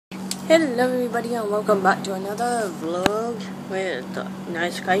Hello everybody and welcome back to another vlog with the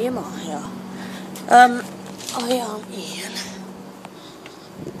nice guy Yama here. I am Ian.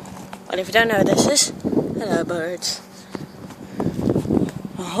 And if you don't know what this is, hello birds.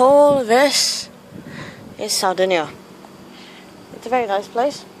 The whole of this is Sardinia. It's a very nice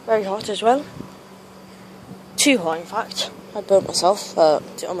place, very hot as well. Too hot in fact. I built myself,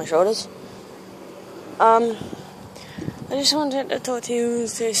 on my shoulders. I just wanted to talk to you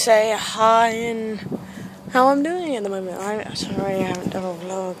to say hi and how I'm doing at the moment. I'm sorry I haven't done a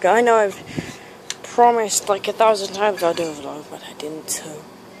vlog. I know I've promised like 1,000 times I'll do a vlog, but I didn't, so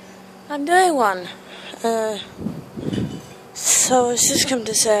I'm doing one. So I was just come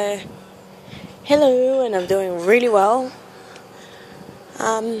to say hello, and I'm doing really well.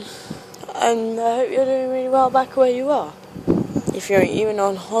 And I hope you're doing really well back where you are. If you're even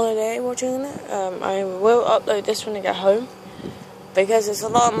on holiday watching it, I will upload this when I get home, because it's a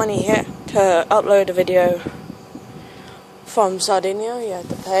lot of money here to upload a video from Sardinia. You have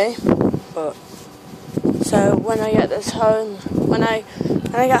to pay, but so when I get this home, when I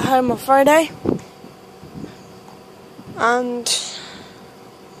get home on Friday, and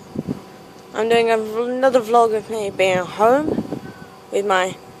I'm doing another vlog of me being at home with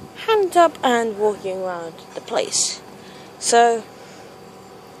my hands up and walking around the place. So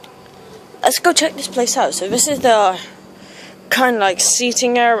let's go check this place out. So this is the kind of like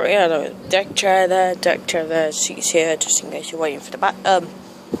seating area. Deck chair there, seats here, just in case you're waiting for the back.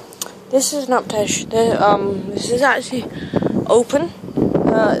 This is an upstairs. This is actually open.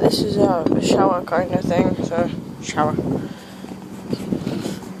 This is a shower kind of thing. So shower.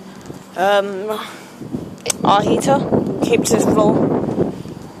 Our heater keeps this floor.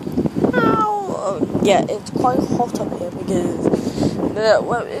 Yeah, it's quite hot up here because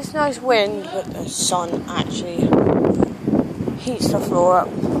it's nice wind, but the sun actually heats the floor up.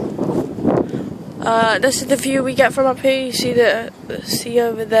 This is the view we get from up here. You see the sea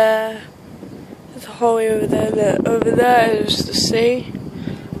over there. There's a hallway over there. Over there is the sea.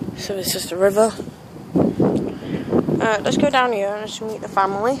 So it's just a river. Let's go down here and let's meet the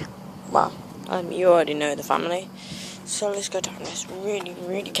family. Well, you already know the family. So let's go down this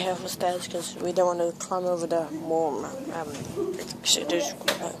really careful stairs, because we don't want to climb over the more.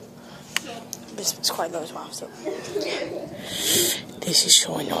 It's quite low as well. So this is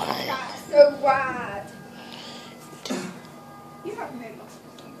so annoying. So bad.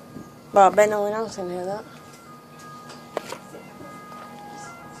 Well, I bet no one else can hear that.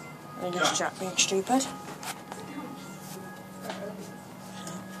 And just Jack being stupid.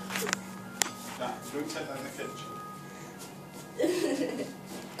 Don't take that in the kitchen.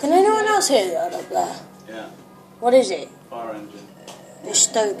 Can anyone else hear that up there? Yeah. What is it? Fire engine. It's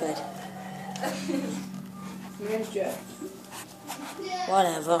stupid.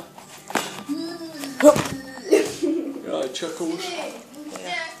 Whatever. You like chuckles? Yeah.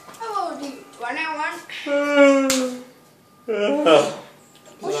 How old are you? 21.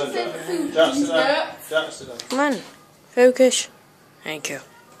 What's your favourite food? That's it. Come on, focus. Thank you.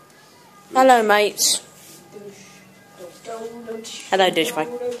 Hello, mates. Hello, douchebag.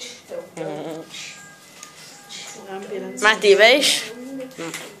 Matthew Vase.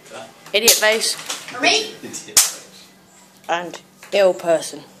 Idiot Vase. Me? And ill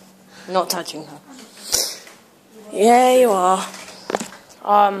person. Not touching her. Yeah, you are.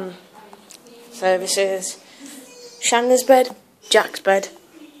 So this is Chandler's bed, Jack's bed.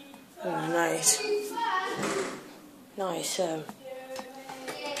 Oh, nice. Nice,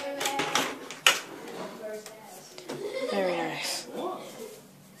 very nice.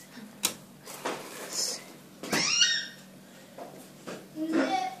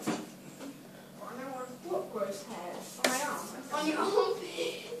 On your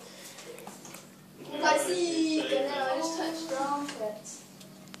armpit. I see. And then I just touched your armpit.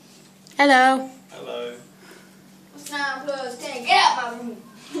 Hello. Hello. What's 9 plus 10? Get out my room.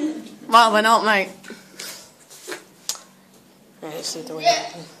 Well, we're not, mate. Right, this is the way.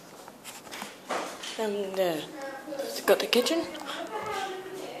 And it's got the kitchen.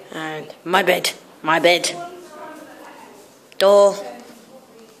 And my bed. My bed. Door.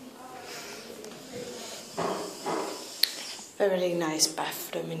 Very nice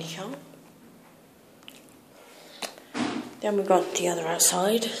bathroom in here. Then we got the other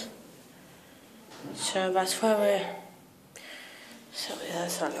outside. So that's where we're. So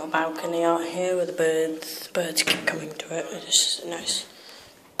there's that little balcony out here with the birds. The birds keep coming to it. It's just a nice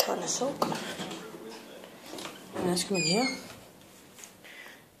kind of soak. And let's come in here.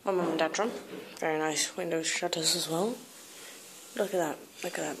 My mum and dad's room. Very nice window shutters as well. Look at that.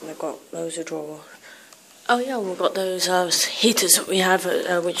 Look at that. They've got loads of drawers. Oh yeah, we've got those heaters that we have at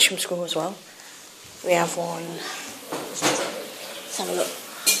Winchcombe School as well. We have one. Let's have a look.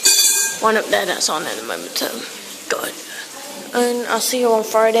 One up there that's on at the moment. Good. And I'll see you on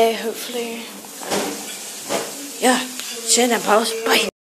Friday, hopefully. Yeah. See you then, pals. Bye.